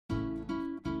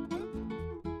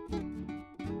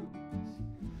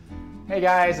Hey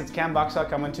guys, it's Cam Buxall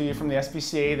coming to you from the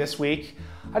SPCA this week.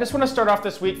 I just want to start off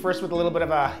this week first with a little bit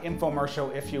of an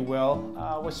infomercial, if you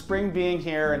will. With spring being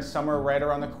here and summer right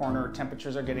around the corner,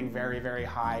 temperatures are getting very, very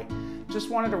high. Just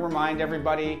wanted to remind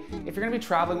everybody, if you're going to be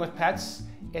traveling with pets,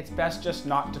 it's best just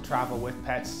not to travel with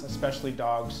pets, especially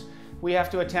dogs. We have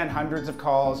to attend hundreds of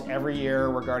calls every year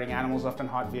regarding animals left in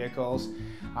hot vehicles.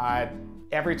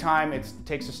 Every time it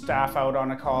takes a staff out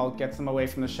on a call, gets them away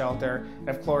from the shelter, and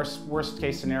of course, worst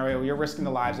case scenario, you're risking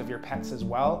the lives of your pets as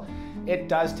well. It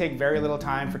does take very little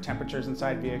time for temperatures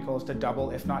inside vehicles to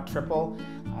double, if not triple.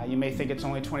 You may think it's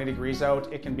only 20 degrees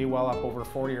out. It can be well up over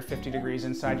 40 or 50 degrees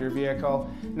inside your vehicle.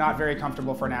 Not very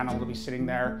comfortable for an animal to be sitting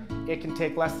there. It can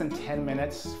take less than 10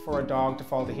 minutes for a dog to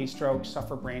fall to heat stroke,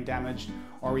 suffer brain damage,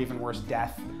 or even worse,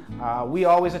 death. We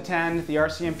always attend, the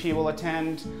RCMP will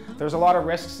attend. There's a lot of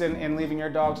risks in leaving your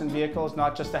dogs in vehicles,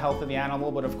 not just the health of the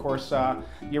animal, but of course,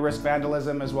 you risk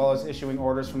vandalism as well as issuing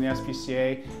orders from the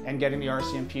SPCA and getting the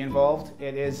RCMP involved.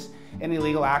 It is an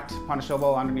illegal act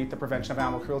punishable underneath the Prevention of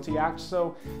Animal Cruelty Act.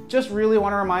 So just really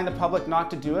want to remind the public not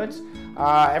to do it.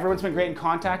 Everyone's been great in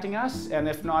contacting us, and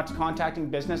if not contacting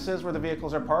businesses where the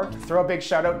vehicles are parked, throw a big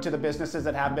shout out to the businesses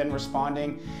that have been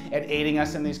responding and aiding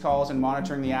us in these calls and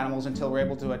monitoring the animals until we're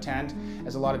able to attend,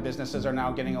 as a lot of businesses are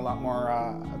now getting a lot more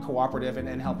cooperative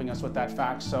in helping us with that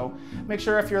fact. So make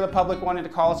sure if you're the public wanting to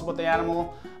call us about the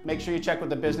animal, make sure you check with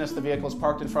the business the vehicle is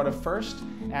parked in front of first.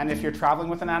 And if you're traveling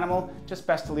with an animal, just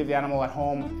best to leave the animal at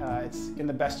home. It's in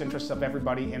the best interest of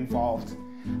everybody involved.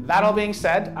 That all being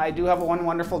said, I do have one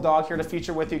wonderful dog here to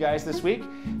feature with you guys this week.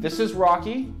 This is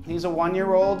Rocky. He's a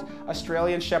 1-year-old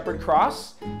Australian Shepherd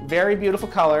cross. Very beautiful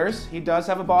colors. He does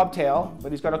have a bobtail,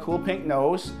 but he's got a cool pink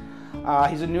nose.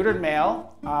 He's a neutered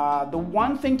male. The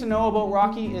one thing to know about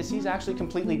Rocky is he's actually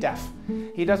completely deaf.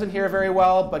 He doesn't hear very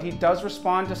well, but he does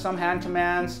respond to some hand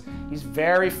commands. He's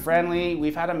very friendly.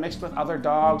 We've had him mixed with other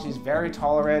dogs. He's very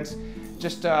tolerant.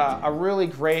 Just a really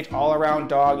great all-around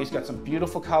dog. He's got some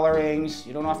beautiful colorings.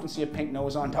 You don't often see a pink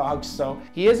nose on dogs. So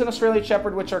he is an Australian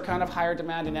Shepherd, which are kind of higher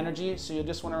demand in energy. So you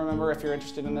just want to remember, if you're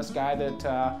interested in this guy,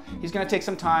 that he's going to take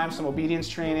some time, some obedience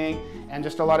training, and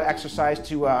just a lot of exercise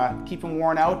to keep him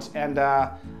worn out and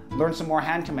learn some more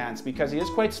hand commands, because he is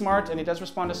quite smart and he does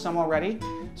respond to some already.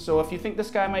 So if you think this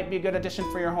guy might be a good addition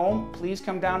for your home, please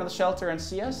come down to the shelter and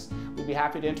see us. We'd be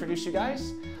happy to introduce you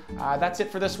guys. That's it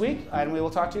for this week, and we will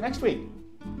talk to you next week.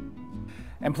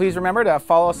 And please remember to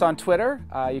follow us on Twitter.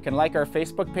 You can like our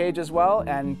Facebook page as well,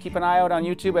 and keep an eye out on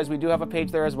YouTube, as we do have a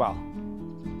page there as well.